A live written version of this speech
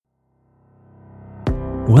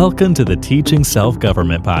Welcome to the Teaching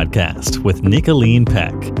Self-Government Podcast with Nicolene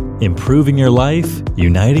Peck. Improving your life,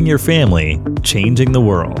 uniting your family, changing the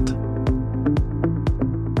world.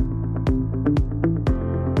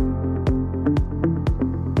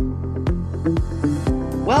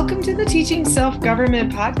 Welcome to the Teaching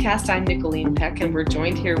Self-Government Podcast. I'm Nicolene Peck, and we're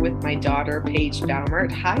joined here with my daughter, Paige Baumert.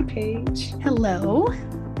 Hi, Paige. Hello.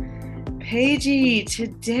 Paigey,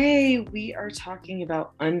 today we are talking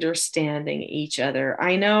about understanding each other.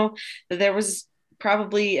 I know that there was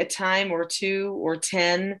probably a time or two or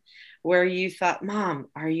 10 where you thought, Mom,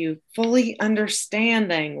 are you fully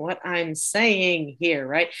understanding what I'm saying here,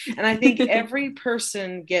 right? And I think every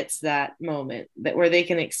person gets that moment where they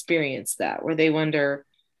can experience that, where they wonder,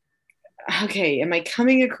 okay, am I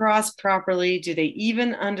coming across properly? Do they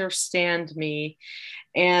even understand me?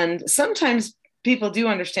 And sometimes people do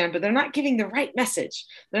understand, but they're not giving the right message.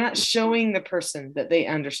 They're not showing the person that they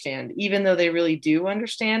understand, even though they really do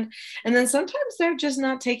understand. And then sometimes they're just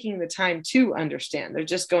not taking the time to understand. They're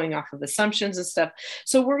just going off of assumptions and stuff.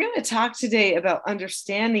 So we're going to talk today about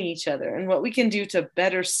understanding each other and what we can do to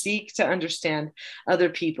better seek to understand other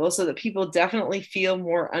people so that people definitely feel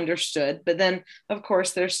more understood. But then, of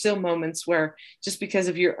course, there's still moments where just because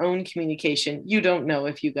of your own communication, you don't know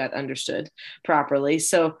if you got understood properly.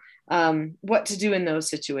 So what to do in those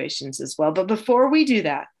situations as well. But before we do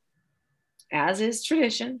that, as is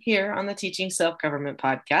tradition here on the Teaching Self-Government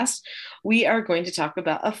Podcast, we are going to talk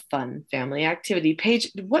about a fun family activity.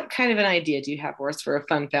 Paige, what kind of an idea do you have for us for a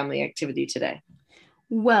fun family activity today?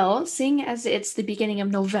 Well, seeing as it's the beginning of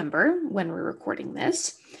November when we're recording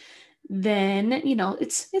this, then,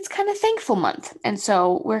 it's kind of thankful month. And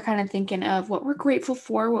so we're kind of thinking of what we're grateful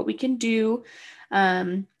for, what we can do.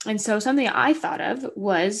 And so something I thought of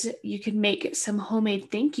was you could make some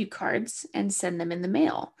homemade thank you cards and send them in the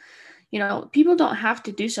mail. People don't have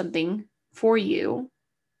to do something for you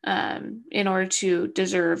in order to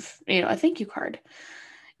deserve, a thank you card.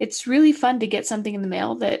 It's really fun to get something in the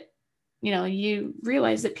mail that, you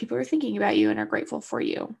realize that people are thinking about you and are grateful for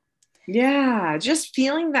you. Yeah, just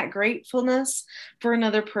feeling that gratefulness for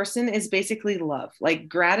another person is basically love. Like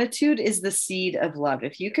gratitude is the seed of love.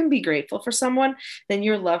 If you can be grateful for someone, then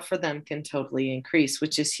your love for them can totally increase,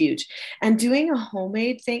 which is huge. And doing a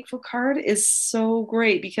homemade thankful card is so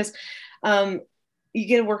great because you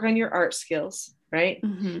get to work on your art skills, right?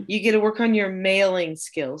 Mm-hmm. You get to work on your mailing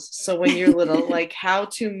skills. So when you're little, like how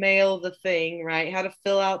to mail the thing, right? How to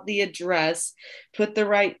fill out the address, put the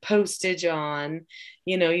right postage on,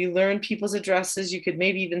 you learn people's addresses. You could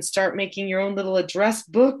maybe even start making your own little address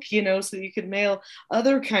book, so you could mail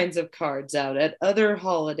other kinds of cards out at other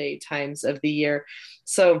holiday times of the year.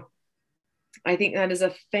 So I think that is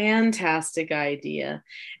a fantastic idea.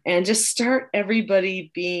 And just start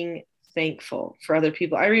everybody being thankful for other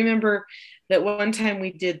people. I remember that one time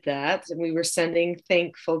we did that and we were sending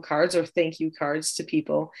thankful cards or thank you cards to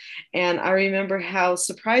people. And I remember how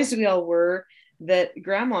surprised we all were that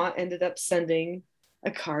Grandma ended up sending a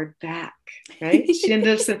card back, right? She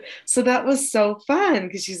ended up so that was so fun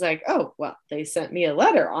because she's like, oh, well, they sent me a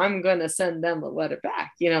letter. I'm going to send them a letter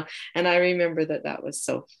back, and I remember that was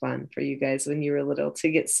so fun for you guys when you were little to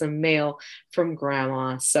get some mail from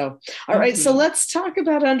Grandma. So, all right, so let's talk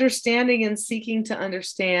about understanding and seeking to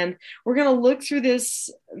understand. We're going to look through this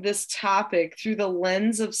topic through the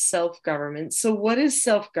lens of self-government. So what is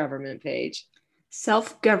self-government, Paige?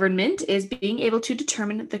 Self-government is being able to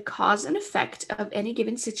determine the cause and effect of any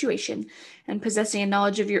given situation and possessing a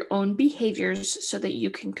knowledge of your own behaviors so that you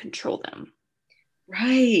can control them.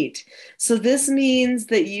 Right. So this means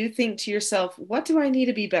that you think to yourself, what do I need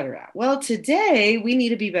to be better at? Well, today we need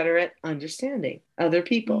to be better at understanding other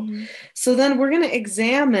people. Mm-hmm. So then we're going to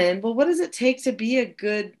examine, well, what does it take to be a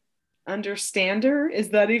good understander? Is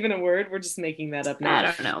that even a word? We're just making that up now. I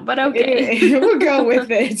don't know, but okay. Anyway, we'll go with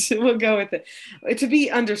it. To be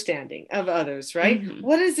understanding of others, right? Mm-hmm.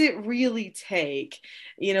 What does it really take?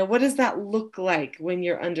 What does that look like when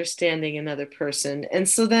you're understanding another person? And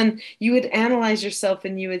so then you would analyze yourself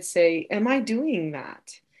and you would say, am I doing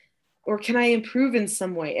that? Or can I improve in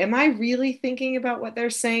some way? Am I really thinking about what they're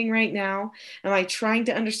saying right now? Am I trying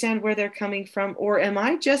to understand where they're coming from? Or am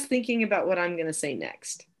I just thinking about what I'm going to say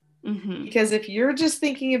next? Mm-hmm. Because if you're just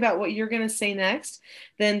thinking about what you're going to say next,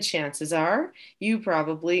 then chances are you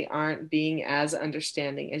probably aren't being as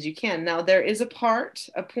understanding as you can. Now, there is a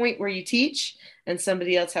point where you teach and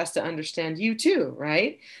somebody else has to understand you too,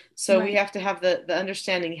 right? So right. We have to have the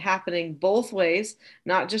understanding happening both ways,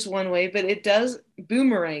 not just one way, but it does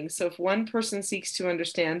boomerang. So if one person seeks to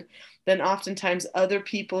understand, then oftentimes other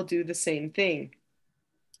people do the same thing.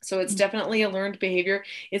 So it's definitely a learned behavior.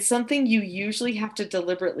 It's something you usually have to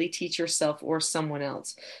deliberately teach yourself or someone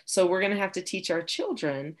else. So we're going to have to teach our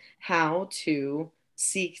children how to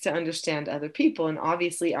seek to understand other people. And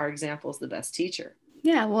obviously, our example is the best teacher.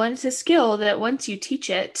 Yeah, well, it's a skill that once you teach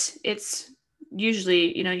it, it's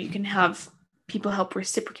usually, you can have people help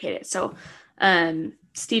reciprocate it. So,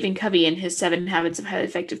 Stephen Covey in his 7 Habits of Highly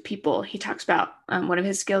Effective People, he talks about one of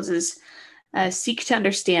his skills is seek to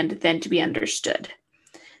understand, then to be understood.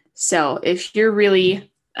 So, if you're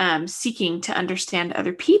really seeking to understand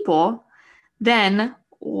other people, then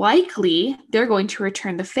likely they're going to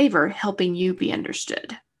return the favor, helping you be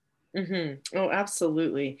understood. Mm-hmm. Oh,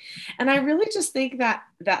 absolutely. And I really just think that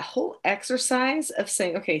that whole exercise of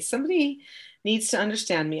saying, okay, somebody needs to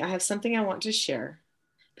understand me. I have something I want to share,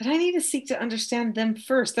 but I need to seek to understand them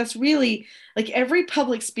first. That's really like every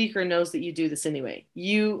public speaker knows that you do this anyway.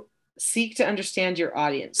 You seek to understand your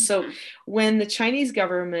audience. So when the Chinese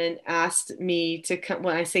government asked me to come,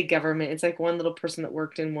 when I say government, it's like one little person that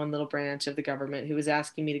worked in one little branch of the government who was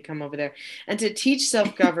asking me to come over there and to teach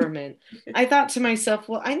self-government, I thought to myself,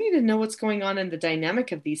 well, I need to know what's going on in the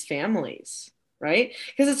dynamic of these families, right?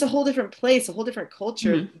 Because it's a whole different place, a whole different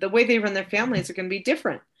culture. Mm-hmm. The way they run their families are going to be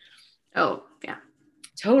different. Oh, yeah.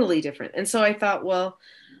 Totally different. And so I thought, well,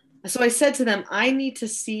 so I said to them, I need to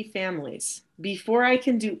see families. Before I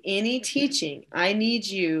can do any teaching, I need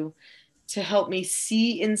you to help me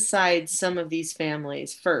see inside some of these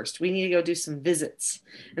families first. We need to go do some visits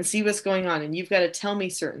and see what's going on. And you've got to tell me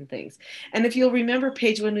certain things. And if you'll remember,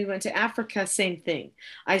 Paige, when we went to Africa, same thing.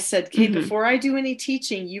 I said, okay, before I do any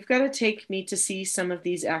teaching, you've got to take me to see some of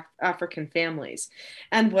these African families.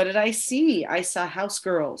 And what did I see? I saw house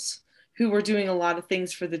girls who were doing a lot of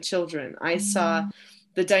things for the children. I saw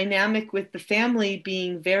the dynamic with the family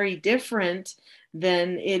being very different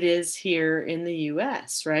than it is here in the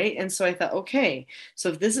US, right? And so I thought, okay, so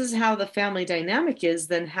if this is how the family dynamic is,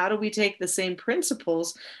 then how do we take the same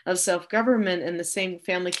principles of self-government and the same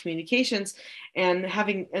family communications and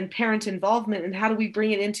having and parent involvement, and how do we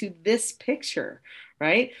bring it into this picture,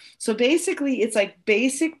 right? So basically, it's like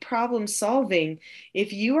basic problem solving.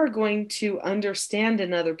 If you are going to understand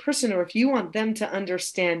another person, or if you want them to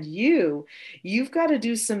understand you, you've got to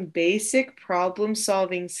do some basic problem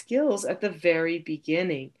solving skills at the very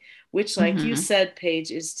beginning, which, like you said,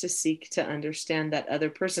 Paige, is to seek to understand that other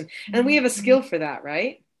person. And we have a skill for that,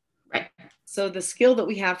 right? Right. So the skill that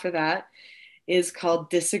we have for that is called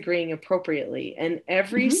disagreeing appropriately. And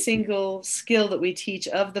every single skill that we teach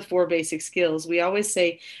of the 4 basic skills, we always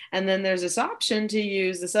say, and then there's this option to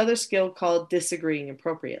use this other skill called disagreeing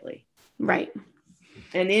appropriately. Right.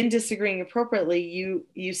 And in disagreeing appropriately,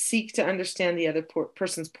 you seek to understand the other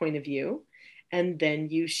person's point of view, and then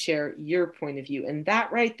you share your point of view. And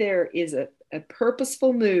that right there is a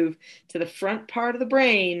purposeful move to the front part of the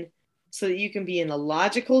brain so that you can be in a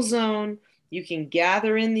logical zone. You can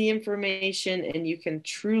gather in the information and you can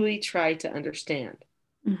truly try to understand.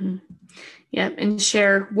 Yeah. And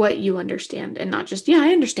share what you understand, and not just, yeah, I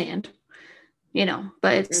understand,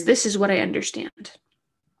 but it's, this is what I understand.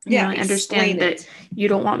 Yeah. I understand that you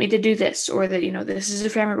don't want me to do this, or that, this is a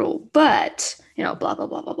family rule, but, blah, blah,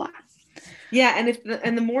 blah, blah, blah. Yeah.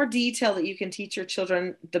 And the more detail that you can teach your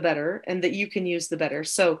children, the better, and that you can use, the better.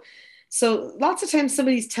 So lots of times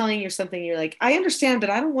somebody's telling you something, you're like, I understand, but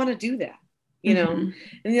I don't want to do that. And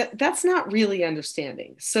that's not really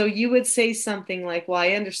understanding. So you would say something like, well,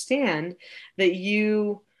 I understand that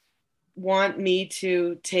you want me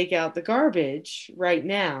to take out the garbage right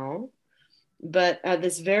now, but at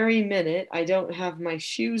this very minute, I don't have my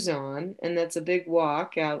shoes on, and that's a big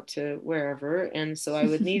walk out to wherever. And so I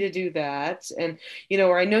would need to do that. And,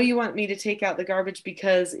 or I know you want me to take out the garbage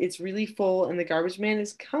because it's really full and the garbage man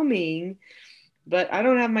is coming, but I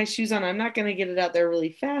don't have my shoes on. I'm not going to get it out there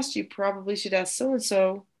really fast. You probably should ask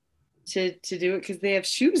so-and-so to do it because they have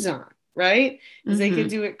shoes on, right? Because they could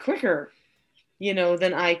do it quicker,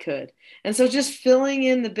 than I could. And so just filling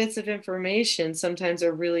in the bits of information sometimes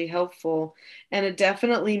are really helpful. And it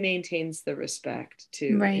definitely maintains the respect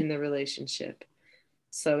too, right, in the relationship.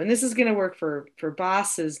 So, and this is going to work for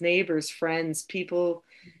bosses, neighbors, friends, people,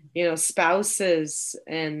 spouses,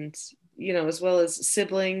 and as well as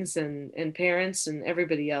siblings and parents and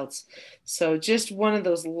everybody else. So just one of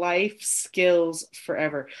those life skills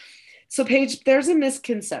forever. So Paige, there's a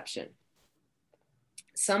misconception.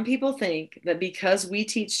 Some people think that because we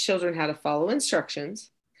teach children how to follow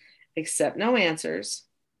instructions, accept no answers,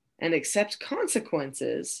 and accept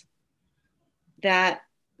consequences, that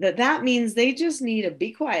means they just need to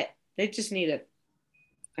be quiet. They just need to,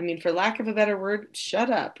 for lack of a better word,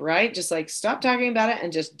 shut up, right? Just like stop talking about it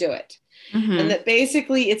and just do it. And Mm-hmm. that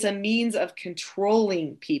basically it's a means of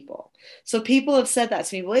controlling people. So people have said that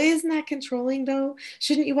to me. Well, isn't that controlling though?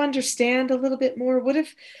 Shouldn't you understand a little bit more? What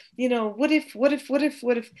if, what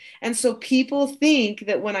if? And so people think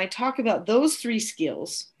that when I talk about those three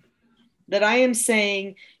skills, that I am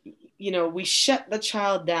saying, we shut the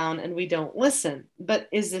child down and we don't listen. But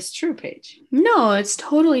is this true, Paige? No, it's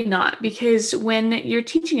totally not. Because when you're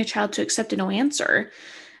teaching a child to accept a no answer,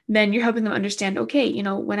 then you're helping them understand, okay,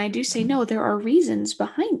 when I do say no, there are reasons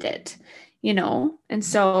behind it, and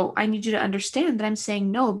so I need you to understand that I'm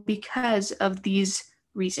saying no because of these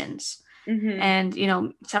reasons. Mm-hmm.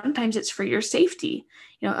 And, sometimes it's for your safety,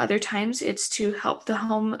 other times it's to help the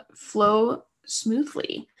home flow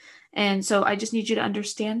smoothly. And so I just need you to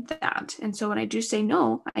understand that. And so when I do say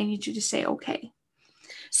no, I need you to say, okay,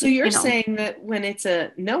 So you you're know, saying that when it's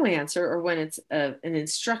a no answer, or when it's an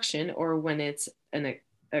instruction, or when it's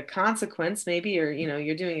a consequence, maybe, or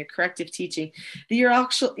you're doing a corrective teaching, that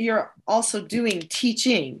you're also doing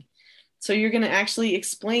teaching. So you're going to actually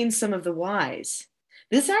explain some of the whys.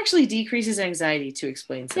 This actually decreases anxiety to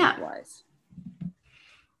explain some of yeah. the whys.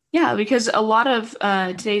 Yeah, because a lot of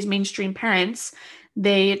today's mainstream parents,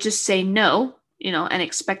 they just say no, and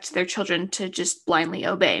expect their children to just blindly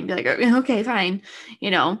obey and be like, okay, fine, you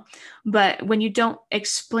know. But when you don't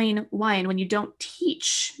explain why and when you don't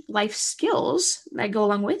teach life skills that go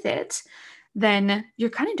along with it, then you're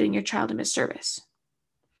kind of doing your child a misservice.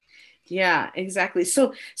 Yeah, exactly.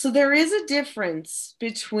 So there is a difference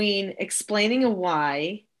between explaining a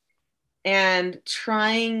why and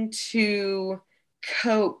trying to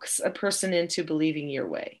coax a person into believing your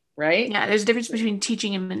way, right? Yeah, there's a difference between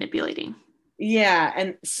teaching and manipulating. Yeah.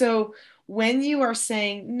 And so when you are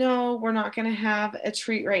saying, no, we're not going to have a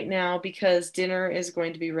treat right now because dinner is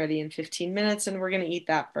going to be ready in 15 minutes and we're going to eat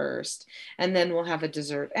that first. And then we'll have a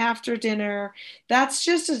dessert after dinner. That's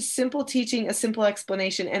just a simple teaching, a simple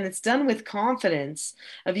explanation. And it's done with confidence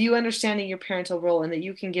of you understanding your parental role and that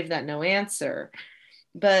you can give that no answer.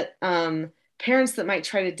 But parents that might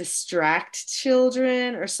try to distract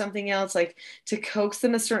children or something else, like to coax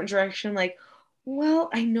them a certain direction, like, well,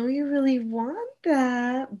 I know you really want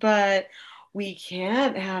that, but we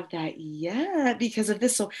can't have that yet because of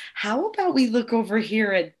this. So how about we look over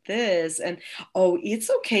here at this? And oh, it's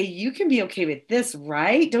okay. You can be okay with this,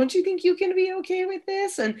 right? Don't you think you can be okay with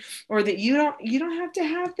this? And or that you don't have to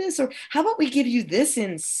have this? Or how about we give you this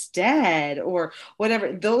instead? Or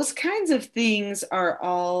whatever. Those kinds of things are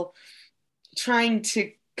all trying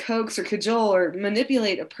to coax or cajole or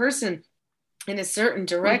manipulate a person in a certain Or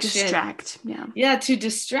direction. distract. Yeah. Yeah, to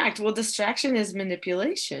distract. Well, distraction is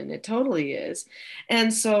manipulation. It totally is.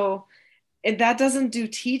 And so that doesn't do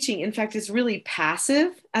teaching. In fact, it's really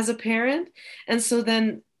passive as a parent. And so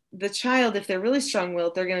then the child, if they're really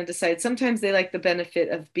strong-willed, they're going to decide. Sometimes they like the benefit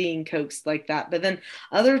of being coaxed like that, but then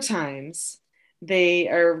other times they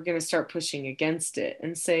are going to start pushing against it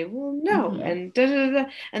and say, well, no, Mm-hmm. and da, da, da, da.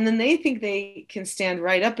 And then they think they can stand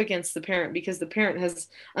right up against the parent because the parent has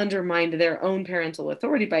undermined their own parental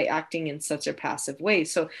authority by acting in such a passive way.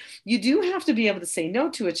 So you do have to be able to say no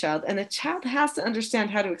to a child, and a child has to understand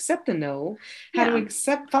how to accept the no, how to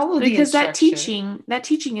Yeah. follow the Because instruction. that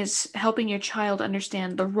teaching is helping your child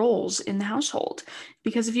understand the roles in the household.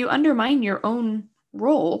 Because if you undermine your own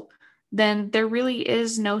role, then there really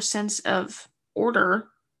is no sense of order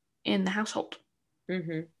in the household.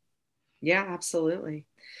 Mm-hmm. Yeah, absolutely.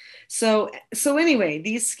 So anyway,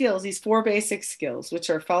 these skills, these four basic skills, which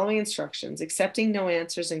are following instructions, accepting no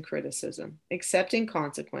answers and criticism, accepting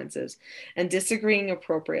consequences, and disagreeing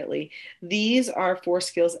appropriately, these are four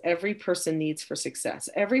skills every person needs for success.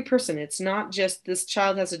 Every person, it's not just this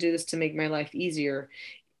child has to do this to make my life easier.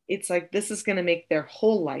 It's like this is going to make their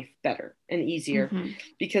whole life better and easier Mm-hmm.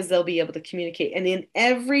 because they'll be able to communicate. And in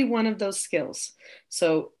every one of those skills,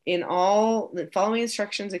 so in all following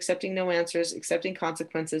instructions, accepting no answers, accepting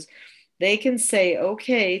consequences, they can say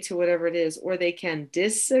okay to whatever it is, or they can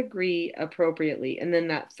disagree appropriately. And then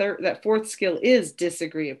that fourth skill is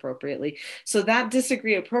disagree appropriately. So that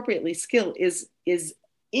disagree appropriately skill is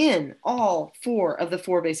in all four of the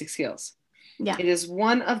four basic skills. Yeah. It is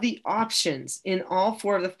one of the options in all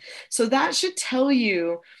four of the. So that should tell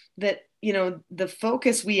you that, the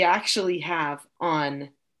focus we actually have on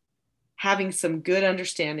having some good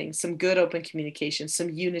understanding, some good open communication,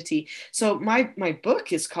 some unity. So my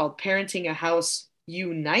book is called Parenting a House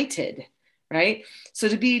United, right? So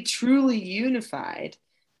to be truly unified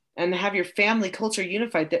and have your family culture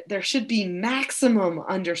unified, that there should be maximum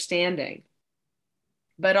understanding,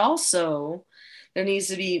 but also there needs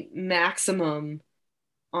to be maximum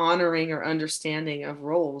honoring or understanding of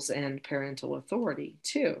roles and parental authority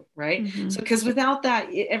too, right? Mm-hmm. So because without that,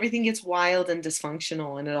 everything gets wild and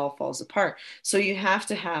dysfunctional and it all falls apart. So you have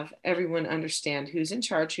to have everyone understand who's in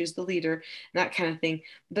charge, who's the leader, that kind of thing.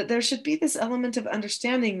 But there should be this element of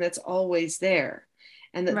understanding that's always there,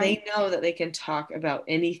 and that Right. they know that they can talk about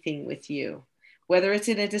anything with you, whether it's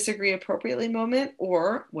in a disagree appropriately moment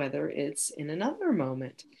or whether it's in another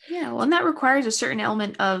moment. Yeah, well, and that requires a certain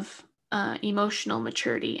element of emotional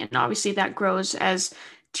maturity. And obviously that grows as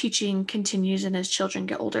teaching continues and as children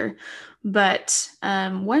get older. But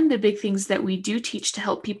one of the big things that we do teach to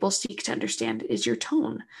help people seek to understand is your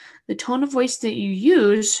tone. The tone of voice that you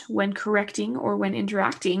use when correcting or when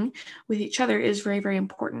interacting with each other is very, very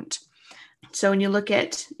important. So when you look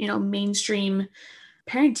at, mainstream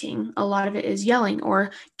parenting, a lot of it is yelling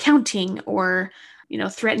or counting or,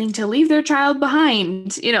 threatening to leave their child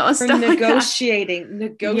behind, Or stuff like that. Yeah.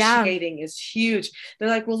 Negotiating is huge. They're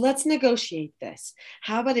like, well, let's negotiate this.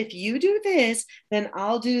 How about if you do this, then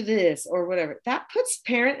I'll do this, or whatever. That puts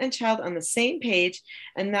parent and child on the same page.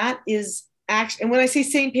 And that is actually, and when I say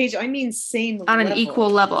same page, I mean same On level. an equal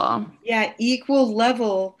level. Yeah, equal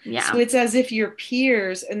level. Yeah. So it's as if you're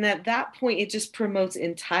peers. And at that point, it just promotes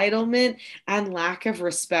entitlement and lack of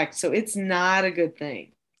respect. So it's not a good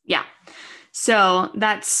thing. Yeah. So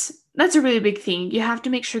that's a really big thing. You have to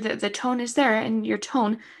make sure that the tone is there and your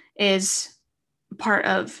tone is part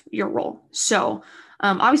of your role. So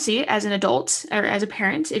obviously, as an adult or as a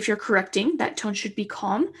parent, if you're correcting, that tone should be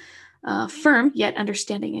calm, firm, yet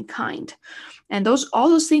understanding and kind. And all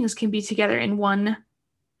those things can be together in one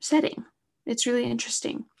setting. It's really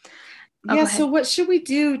interesting. Yeah, so what should we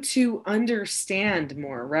do to understand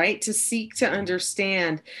more, right? To seek to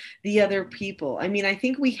understand the other people. I mean, I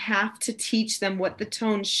think we have to teach them what the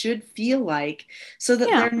tone should feel like so that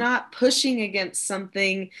they're not pushing against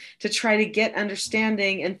something to try to get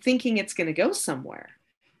understanding and thinking it's going to go somewhere.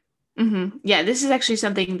 Mm-hmm. Yeah, this is actually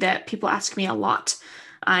something that people ask me a lot.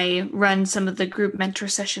 I run some of the group mentor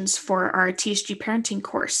sessions for our TSG parenting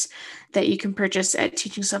course that you can purchase at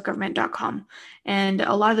teachingselfgovernment.com. And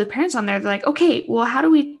a lot of the parents on there, they're like, okay, well, how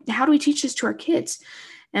do we teach this to our kids?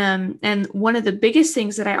 And one of the biggest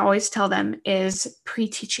things that I always tell them is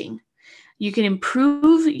pre-teaching. You can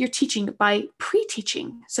improve your teaching by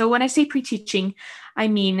pre-teaching. So when I say pre-teaching, I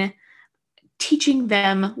mean teaching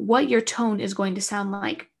them what your tone is going to sound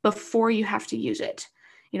like before you have to use it.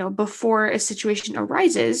 Before a situation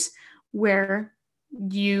arises where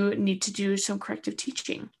you need to do some corrective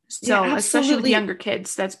teaching. So especially with younger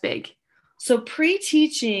kids, that's big. So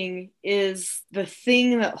pre-teaching is the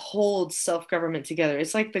thing that holds self-government together.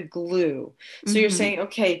 It's like the glue. So you're saying,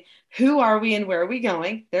 okay, who are we and where are we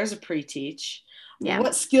going? There's a pre-teach. Yeah.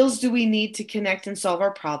 What skills do we need to connect and solve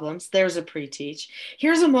our problems? There's a pre-teach.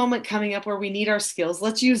 Here's a moment coming up where we need our skills.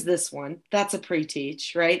 Let's use this one. That's a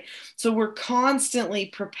pre-teach, right? So we're constantly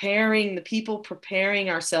preparing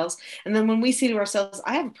ourselves. And then when we say to ourselves,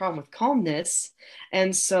 I have a problem with calmness,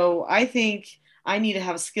 and so I think I need to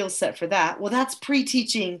have a skill set for that. Well, that's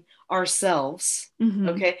pre-teaching ourselves.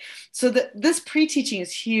 Okay. So this pre-teaching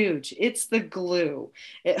is huge. It's the glue.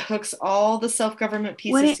 It hooks all the self-government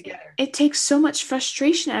pieces together. It takes so much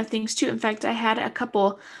frustration out of things too. In fact, I had a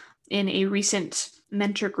couple in a recent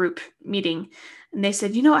mentor group meeting, and they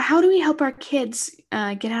said, how do we help our kids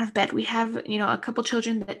get out of bed? We have, a couple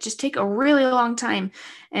children that just take a really long time,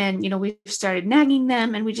 and, we've started nagging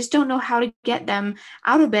them, and we just don't know how to get them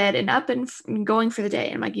out of bed and up and going for the day.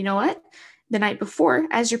 And I'm like, you know what? The night before,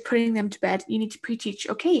 as you're putting them to bed, you need to pre-teach,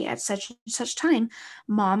 okay, at such time,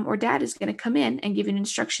 mom or dad is going to come in and give you an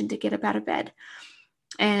instruction to get up out of bed.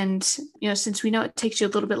 And, since we know it takes you a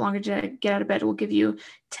little bit longer to get out of bed, we'll give you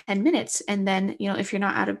 10 minutes. And then, if you're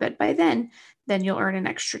not out of bed by then you'll earn an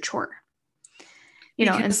extra chore.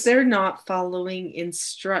 Because they're not following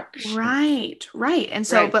instruction. Right. And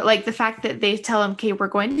so, but like the fact that they tell them, okay, we're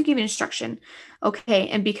going to give you instruction. Okay.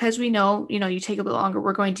 And because we know, you take a bit longer,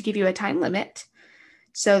 we're going to give you a time limit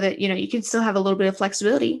so that, you can still have a little bit of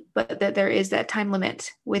flexibility, but that there is that time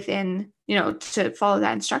limit within, to follow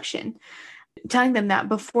that instruction. Telling them that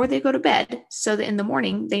before they go to bed so that in the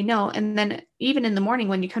morning they know. And then even in the morning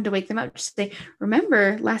when you come to wake them up, just say,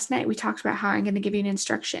 remember last night we talked about how I'm going to give you an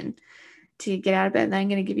instruction to get out of bed, and I'm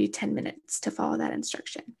going to give you 10 minutes to follow that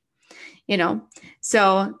instruction.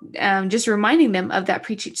 So just reminding them of that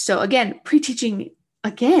pre-teach. So again, pre-teaching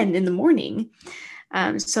again in the morning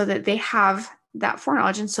so that they have that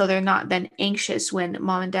foreknowledge. And so they're not then anxious when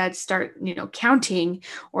mom and dad start, counting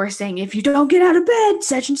or saying, if you don't get out of bed,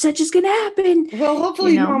 such and such is going to happen. Well,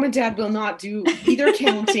 hopefully mom and dad will not do either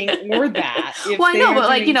counting or that. Well, I know,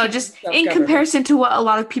 but just in comparison to what a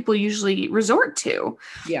lot of people usually resort to.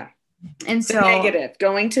 Yeah. And so negative,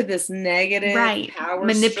 going to this negative, power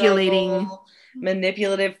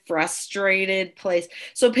manipulative, frustrated place.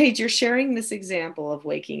 So Paige, you're sharing this example of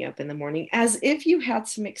waking up in the morning as if you had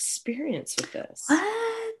some experience with this.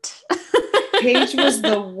 What? Paige was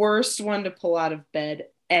the worst one to pull out of bed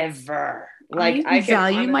ever. I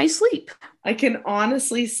value my sleep. I can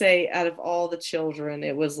honestly say out of all the children,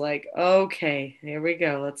 it was like, okay, here we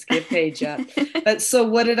go. Let's get Paige up. But so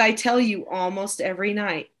what did I tell you almost every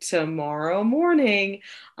night? Tomorrow morning,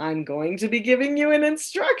 I'm going to be giving you an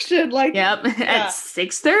instruction. At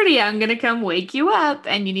 6:30, I'm going to come wake you up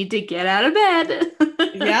and you need to get out of bed.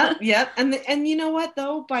 Yep. And you know what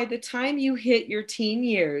though? By the time you hit your teen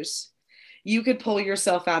years, you could pull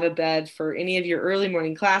yourself out of bed for any of your early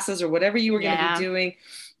morning classes or whatever you were going to be doing.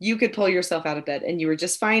 You could pull yourself out of bed and you were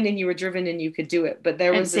just fine and you were driven and you could do it. But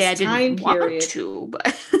there was this time period.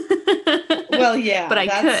 Well, yeah, but I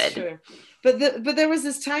could. True. But there was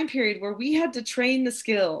this time period where we had to train the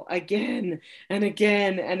skill again and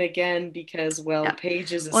again and again because,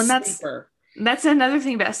 Paige is a sleeper. That's another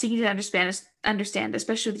thing about seeking to understand,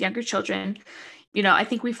 especially with younger children. I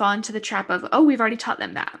think we fall into the trap of, we've already taught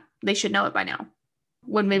them that. They should know it by now.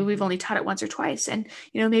 When maybe we've only taught it once or twice. And,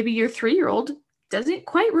 maybe your 3-year-old doesn't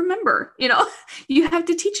quite remember, you have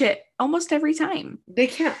to teach it almost every time. They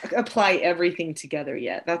can't apply everything together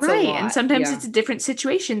yet. That's right. A lot. And sometimes it's a different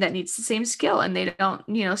situation that needs the same skill and they don't,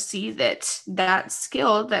 see that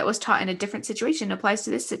skill that was taught in a different situation applies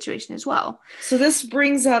to this situation as well. So this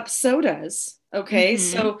brings up SOTAs. Okay.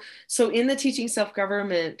 Mm-hmm. So in the Teaching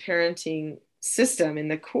Self-Government Parenting system in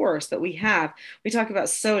the course that we have, we talk about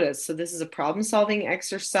SOTAs. So this is a problem-solving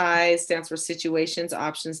exercise, stands for situations,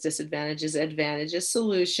 options, disadvantages, advantages,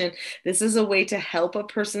 solution. This is a way to help a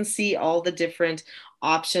person see all the different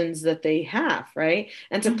options that they have, right?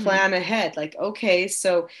 And to plan ahead, like, okay,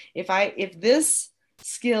 so if this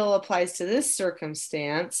skill applies to this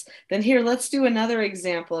circumstance, then here, let's do another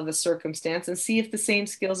example of a circumstance and see if the same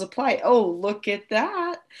skills apply. Oh, look at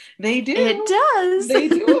that. They do. It does. They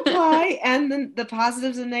do apply. And then the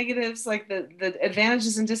positives and negatives, like the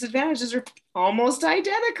advantages and disadvantages are almost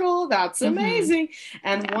identical. That's amazing.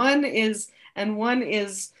 And one is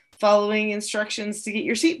following instructions to get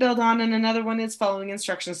your seatbelt on, and another one is following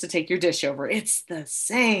instructions to take your dish over. It's the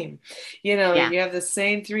same. You have the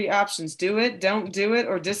same 3 options: do it, don't do it,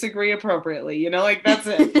 or disagree appropriately. That's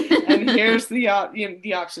it. And here's the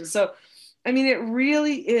options. So, it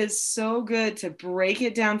really is so good to break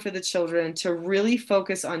it down for the children to really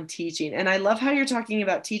focus on teaching. And I love how you're talking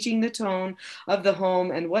about teaching the tone of the home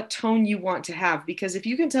and what tone you want to have, because if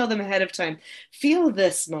you can tell them ahead of time, feel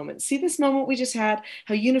this moment, see this moment we just had,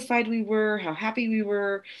 how unified we were, how happy we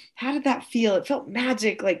were, how did that feel? It felt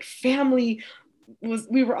magic, like family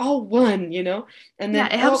we were all one, and then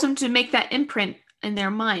it helps them to make that imprint in their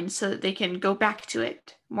mind so that they can go back to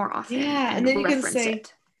it more often. Yeah, and then you can say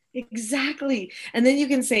it. Exactly. And then you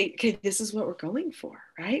can say, okay, this is what we're going for,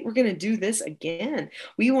 right? We're going to do this again.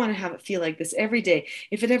 We want to have it feel like this every day.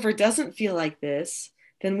 If it ever doesn't feel like this,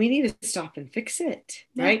 then we need to stop and fix it,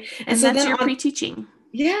 right? And so that's your pre-teaching.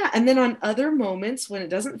 Yeah. And then on other moments when it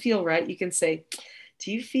doesn't feel right, you can say,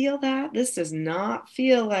 do you feel that? This does not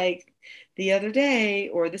feel like the other day,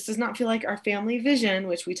 or this does not feel like our family vision,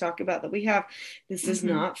 which we talk about that we have. This does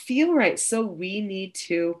not feel right. So we need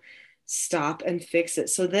to stop and fix it.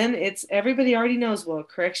 So then everybody already knows, well,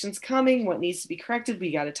 correction's coming, what needs to be corrected.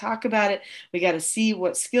 We got to talk about it. We got to see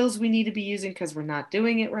what skills we need to be using because we're not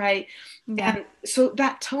doing it right. Yeah. And so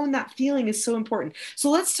that tone, that feeling is so important.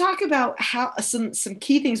 So let's talk about how some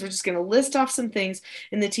key things. We're just going to list off some things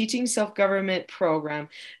in the Teaching Self-Government program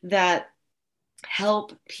that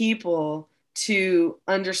help people to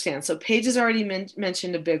understand. So Paige has already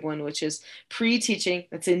mentioned a big one, which is pre-teaching.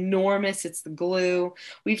 That's enormous. It's the glue.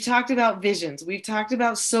 We've talked about visions. We've talked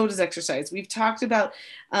about SOTAs exercise. We've talked about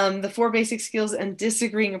the 4 basic skills and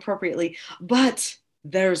disagreeing appropriately, but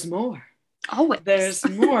there's more. Always. There's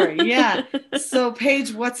more. Yeah. So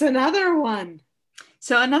Paige, what's another one?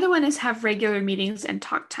 So another one is have regular meetings and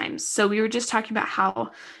talk times. So we were just talking about how,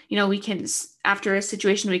 we can, after a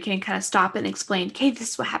situation, we can kind of stop and explain, okay, this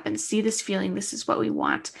is what happens. See this feeling. This is what we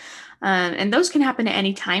want. And those can happen at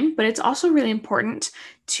any time, but it's also really important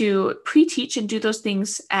to pre-teach and do those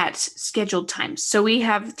things at scheduled times. So we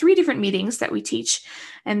have 3 different meetings that we teach,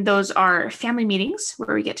 and those are family meetings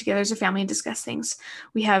where we get together as a family and discuss things.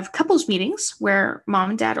 We have couples meetings where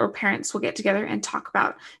mom and dad or parents will get together and talk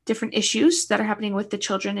about different issues that are happening with the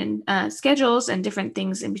children and schedules and different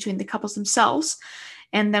things in between the couples themselves.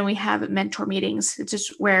 And then we have mentor meetings, it's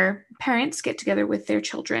just where parents get together with their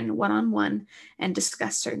children one-on-one and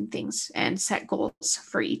discuss certain things and set goals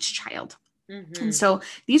for each child. Mm-hmm. And so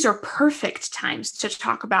these are perfect times to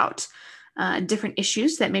talk about different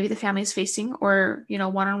issues that maybe the family is facing, or,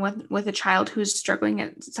 one-on-one with a child who's struggling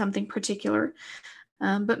at something particular.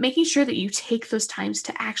 But making sure that you take those times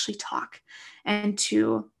to actually talk and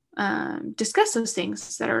to discuss those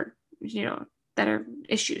things that are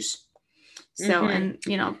issues. So, mm-hmm.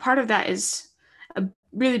 And, part of that is a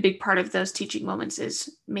really big part of those teaching moments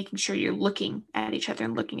is making sure you're looking at each other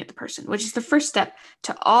and looking at the person, which is the first step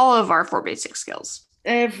to all of our 4 basic skills.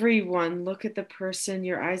 Everyone, look at the person.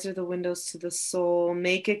 Your eyes are the windows to the soul.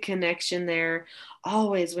 Make a connection there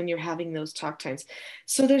always when you're having those talk times.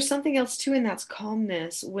 So there's something else too, and that's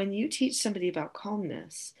calmness. When you teach somebody about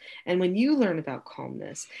calmness, and when you learn about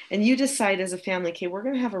calmness, and you decide as a family, okay, we're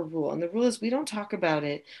going to have a rule, and the rule is we don't talk about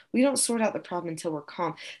it. We don't sort out the problem until we're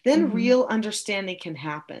calm. Then mm-hmm. real understanding can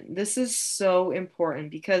happen. This is so important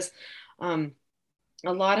because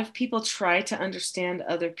a lot of people try to understand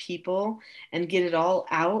other people and get it all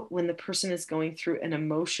out when the person is going through an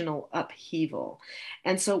emotional upheaval.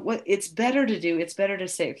 And so what it's better to do, it's better to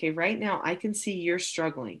say, okay, right now I can see you're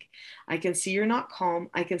struggling. I can see you're not calm.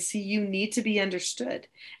 I can see you need to be understood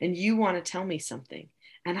and you want to tell me something.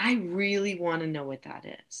 And I really want to know what that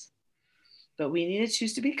is. But we need to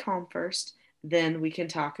choose to be calm first. Then we can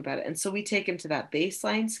talk about it. And so we take them to that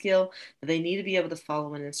baseline skill that they need to be able to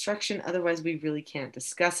follow an instruction. Otherwise, we really can't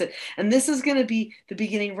discuss it. And this is going to be the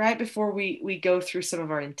beginning right before we go through some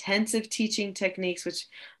of our intensive teaching techniques, which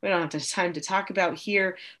we don't have time to talk about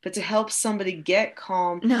here, but to help somebody get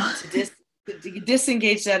calm, to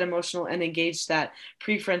disengage that emotional and engage that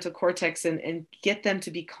prefrontal cortex and get them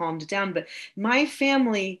to be calmed down. But my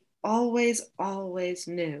family always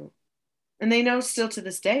knew. And they know still to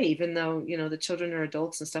this day, even though, the children are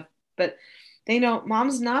adults and stuff, but they know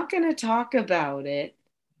mom's not going to talk about it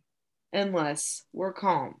unless we're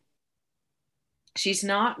calm. She's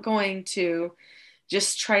not going to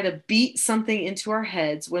just try to beat something into our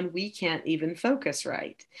heads when we can't even focus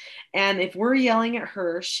right. And if we're yelling at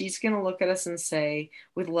her, she's going to look at us and say,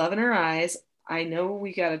 with love in her eyes, I know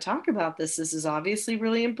we got to talk about this. This is obviously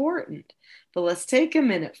really important. But let's take a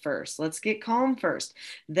minute first. Let's get calm first.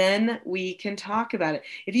 Then we can talk about it.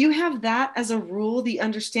 If you have that as a rule, the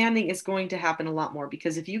understanding is going to happen a lot more,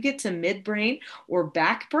 because if you get to midbrain or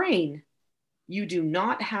back brain, you do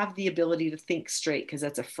not have the ability to think straight, because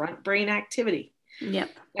that's a front brain activity.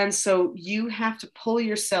 Yep. And so you have to pull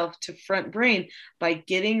yourself to front brain by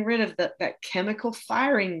getting rid of that chemical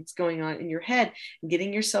firing that's going on in your head and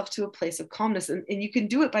getting yourself to a place of calmness. And you can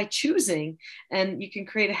do it by choosing, and you can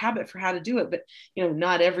create a habit for how to do it. But,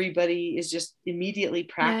 not everybody is just immediately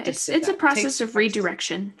practiced. Yeah, it's a process of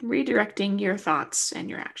redirecting your thoughts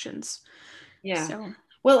and your actions. Yeah. So.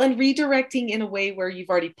 Well, and redirecting in a way where you've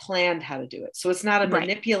already planned how to do it. So it's not a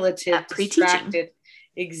manipulative, distracted.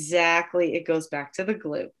 Exactly. It goes back to the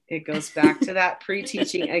glue. It goes back to that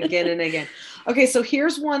pre-teaching again and again. Okay. So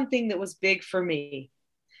here's one thing that was big for me.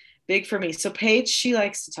 So Paige, she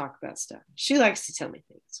likes to talk about stuff. She likes to tell me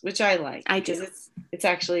things, which I like. Because it's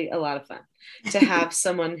actually a lot of fun to have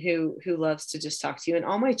someone who loves to just talk to you. And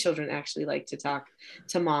all my children actually like to talk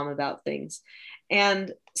to mom about things.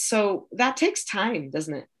 And so that takes time,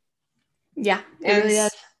 doesn't it? Yeah, it really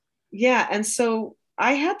does. Yeah. And so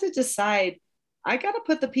I had to decide, I got to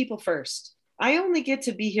put the people first. I only get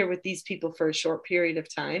to be here with these people for a short period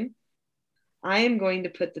of time. I am going to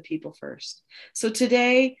put the people first. So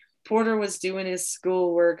today, Porter was doing his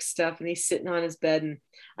schoolwork stuff and he's sitting on his bed, and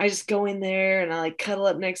I just go in there and I cuddle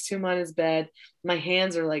up next to him on his bed. My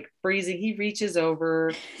hands are freezing. He reaches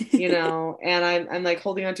over, and I'm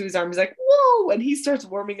holding onto his arm. He's like, whoa. And he starts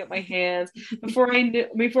warming up my hands before I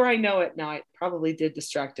know it. Now I probably did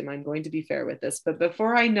distract him. I'm going to be fair with this, but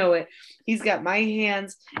before I know it, he's got my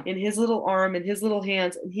hands in his little arm and his little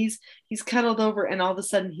hands, and he's cuddled over, and all of a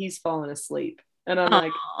sudden he's fallen asleep. And I'm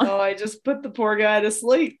like, oh, I just put the poor guy to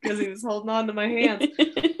sleep because he was holding on to my hands.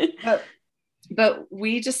 But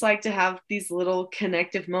we just like to have these little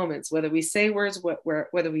connective moments, whether we say words,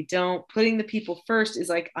 whether we don't. Putting the people first is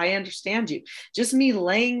I understand you. Just me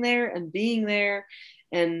laying there and being there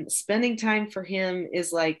and spending time for him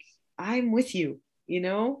is I'm with you,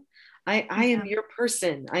 I am your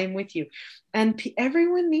person. I am with you. And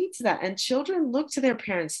everyone needs that. And children look to their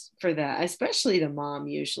parents for that, especially the mom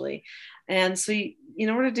usually. And so in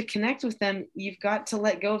order to connect with them, you've got to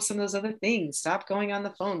let go of some of those other things. Stop going on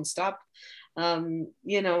the phone. Stop,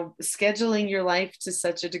 scheduling your life to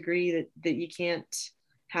such a degree that you can't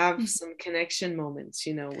have some connection moments,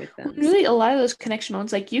 with them. Really, a lot of those connection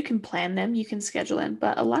moments, like you can plan them, you can schedule them,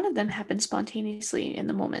 but a lot of them happen spontaneously in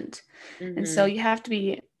the moment. Mm-hmm. And so you have to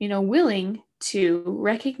be, willing to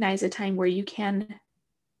recognize a time where you can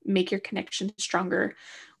make your connection stronger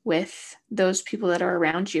with those people that are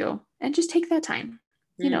around you, and just take that time.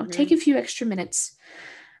 Take a few extra minutes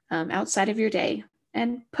outside of your day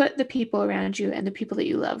and put the people around you and the people that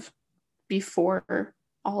you love before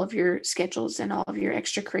all of your schedules and all of your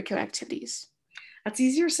extracurricular activities. That's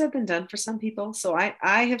easier said than done for some people. So I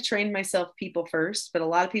have trained myself people first, but a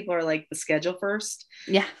lot of people are like the schedule first.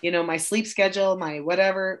 Yeah. My sleep schedule, my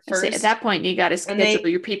whatever first. At that point, you got to schedule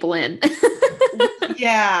your people in.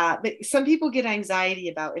 Yeah. But some people get anxiety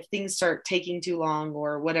about if things start taking too long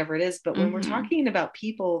or whatever it is. But when we're talking about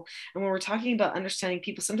people and when we're talking about understanding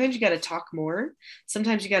people, sometimes you got to talk more.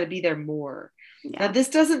 Sometimes you got to be there more. Yeah. Now, this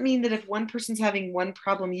doesn't mean that if one person's having one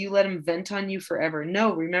problem, you let them vent on you forever.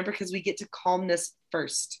 No, remember, because we get to calmness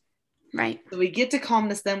first. Right. So we get to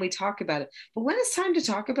calmness, then we talk about it. But when it's time to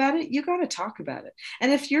talk about it, you got to talk about it.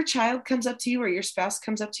 And if your child comes up to you or your spouse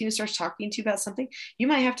comes up to you and starts talking to you about something, you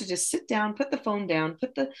might have to just sit down, put the phone down,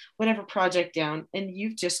 put the whatever project down, and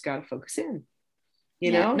you've just got to focus in.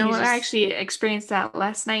 No, I actually experienced that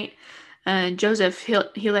last night. Joseph,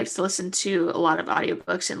 he likes to listen to a lot of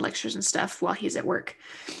audiobooks and lectures and stuff while he's at work,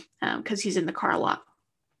 because he's in the car a lot.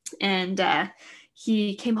 And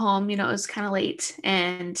he came home, it was kind of late,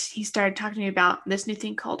 and he started talking to me about this new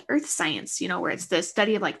thing called earth science, where it's the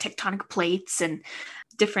study of like tectonic plates and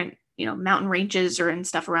different, mountain ranges and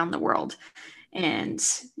stuff around the world. And,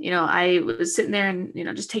 I was sitting there and,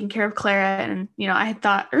 just taking care of Clara. And, I had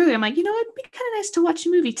thought earlier, I'm like, it'd be kind of nice to watch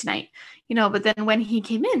a movie tonight, but then when he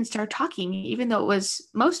came in and started talking, even though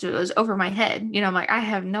most of it was over my head, I'm like, I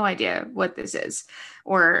have no idea what this is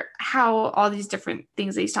or how all these different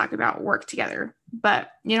things that he's talking about work together. But,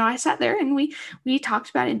 I sat there and we talked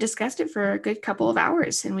about it and discussed it for a good couple of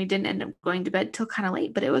hours, and we didn't end up going to bed till kind of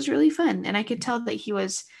late, but it was really fun. And I could tell that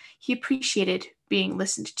he appreciated being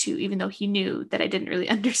listened to, even though he knew that I didn't really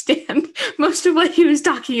understand most of what he was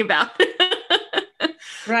talking about.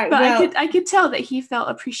 Right. But I could tell that he felt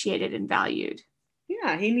appreciated and valued.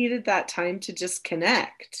 Yeah. He needed that time to just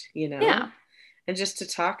connect, Yeah. and just to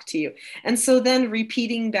talk to you. And so then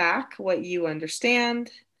repeating back what you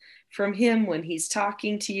understand from him when he's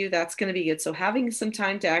talking to you, that's going to be good. So having some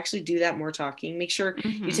time to actually do that more talking, make sure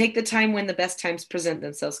you take the time when the best times present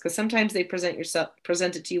themselves, because sometimes they present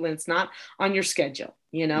it to you when it's not on your schedule,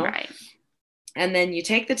 Right. And then you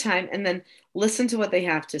take the time and then listen to what they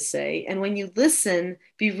have to say. And when you listen,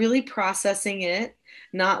 be really processing it,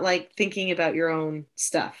 not like thinking about your own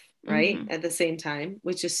stuff, right? At the same time,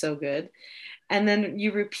 which is so good. And then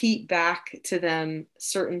you repeat back to them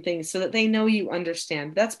certain things so that they know you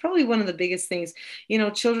understand. That's probably one of the biggest things.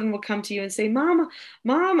 Children will come to you and say, Mom,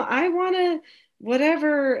 I want to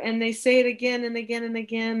whatever. And they say it again and again and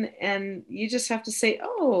again. And you just have to say,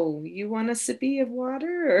 oh, you want a sippy of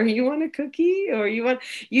water, or you want a cookie, or you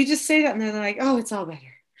just say that. And they're like, oh, it's all better.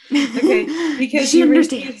 Okay. Because she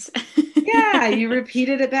understands. Yeah, you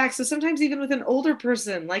repeated it back. So sometimes even with an older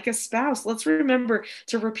person, like a spouse, let's remember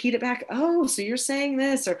to repeat it back. Oh, so you're saying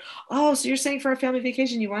this, or, oh, so you're saying for our family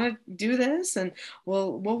vacation, you want to do this? And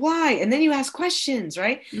well, why? And then you ask questions,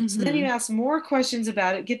 right? So then you ask more questions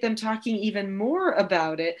about it, get them talking even more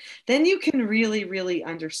about it. Then you can really, really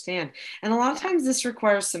understand. And a lot of times this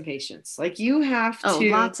requires some patience. Like you have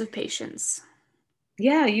to. Lots of patience.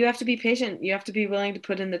 Yeah, you have to be patient. You have to be willing to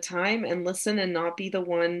put in the time and listen and not be the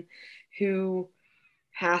one who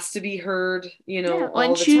has to be heard, all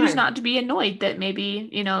and the choose time. not to be annoyed that maybe,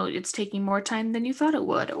 it's taking more time than you thought it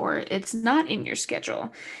would, or it's not in your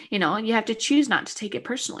schedule, and you have to choose not to take it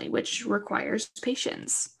personally, which requires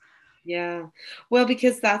patience. Yeah. Well,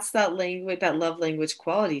 because that's that language, that love language,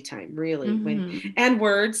 quality time, really. And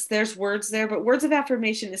words, there's words there, but words of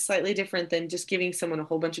affirmation is slightly different than just giving someone a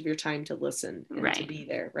whole bunch of your time to listen and to be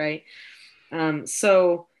there. Right.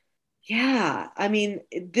 So yeah, I mean,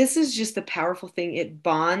 this is just the powerful thing. It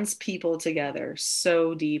bonds people together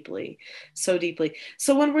so deeply, so deeply.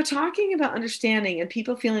 So when we're talking about understanding and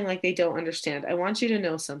people feeling like they don't understand, I want you to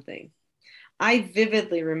know something. I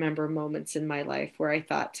vividly remember moments in my life where I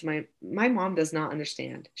thought to my mom does not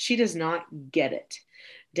understand. She does not get it.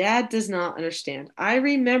 Dad does not understand. I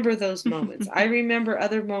remember those moments. I remember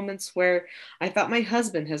other moments where I thought my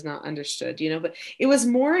husband has not understood, but it was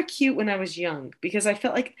more acute when I was young because I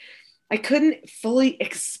felt like I couldn't fully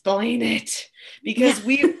explain it because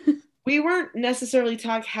we weren't necessarily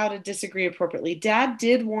taught how to disagree appropriately. Dad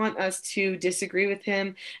did want us to disagree with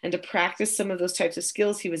him and to practice some of those types of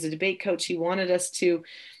skills. He was a debate coach. He wanted us to,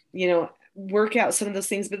 work out some of those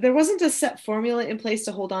things, but there wasn't a set formula in place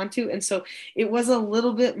to hold on to. And so it was a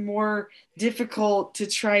little bit more difficult to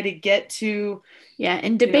try to get to. Yeah.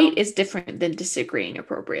 And debate is different than disagreeing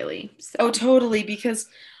appropriately. So. Oh, totally. Because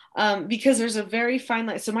there's a very fine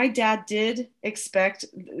line. So my dad did expect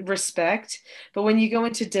respect, but when you go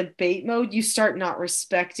into debate mode, you start not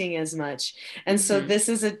respecting as much. And so this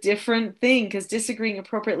is a different thing because disagreeing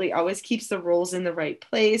appropriately always keeps the roles in the right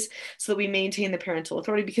place so that we maintain the parental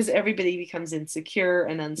authority, because everybody becomes insecure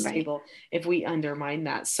and unstable if we undermine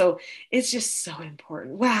that. So it's just so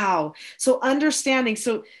important. Wow. So understanding.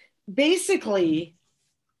 So basically,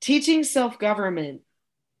 teaching self-government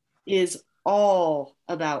is all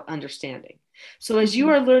about understanding. So as you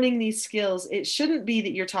are learning these skills, it shouldn't be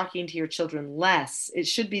that you're talking to your children less. It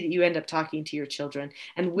should be that you end up talking to your children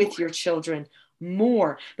and with your children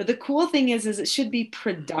more. But the cool thing is it should be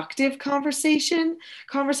productive conversation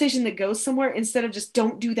that goes somewhere instead of just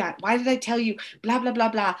don't do that. Why did I tell you? Blah, blah, blah,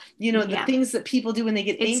 blah. The things that people do when they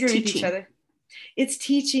get angry at each other. It's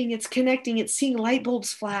teaching, it's connecting, it's seeing light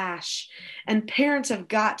bulbs flash. And parents have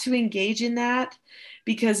got to engage in that.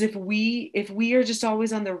 Because if we are just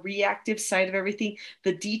always on the reactive side of everything,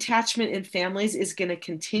 the detachment in families is going to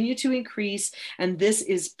continue to increase. And this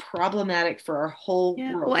is problematic for our whole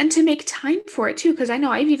world. Well, and to make time for it too, because I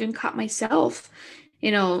know I've even caught myself,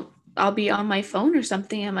 I'll be on my phone or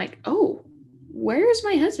something. I'm like, oh, where's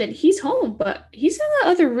my husband? He's home, but he's in the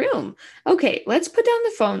other room. Okay, let's put down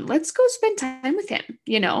the phone. Let's go spend time with him.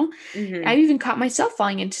 I've even caught myself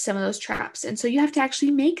falling into some of those traps. And so you have to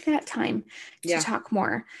actually make that time to talk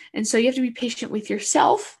more. And so you have to be patient with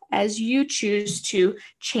yourself as you choose to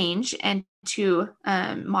change and to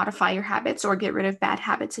modify your habits or get rid of bad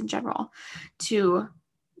habits in general, to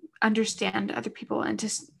understand other people and to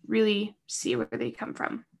really see where they come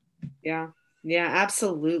from. Yeah,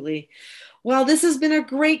 absolutely. Well, this has been a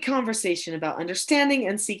great conversation about understanding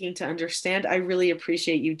and seeking to understand. I really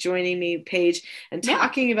appreciate you joining me, Paige, and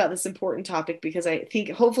talking about this important topic, because I think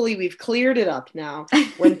hopefully we've cleared it up now.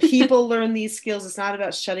 When people learn these skills, it's not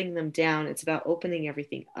about shutting them down. It's about opening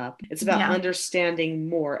everything up. It's about understanding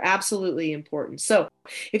more. Absolutely important. So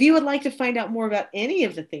if you would like to find out more about any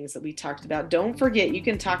of the things that we talked about, don't forget, you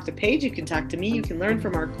can talk to Paige, you can talk to me, you can learn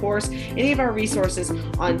from our course, any of our resources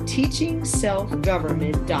on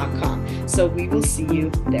teachingselfgovernment.com. So we will see you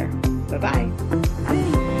there. Bye-bye. Bye.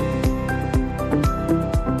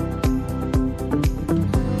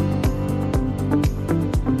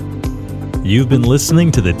 You've been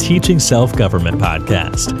listening to the Teaching Self-Government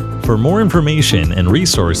podcast. For more information and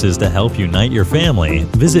resources to help unite your family,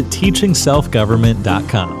 visit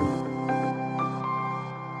teachingselfgovernment.com.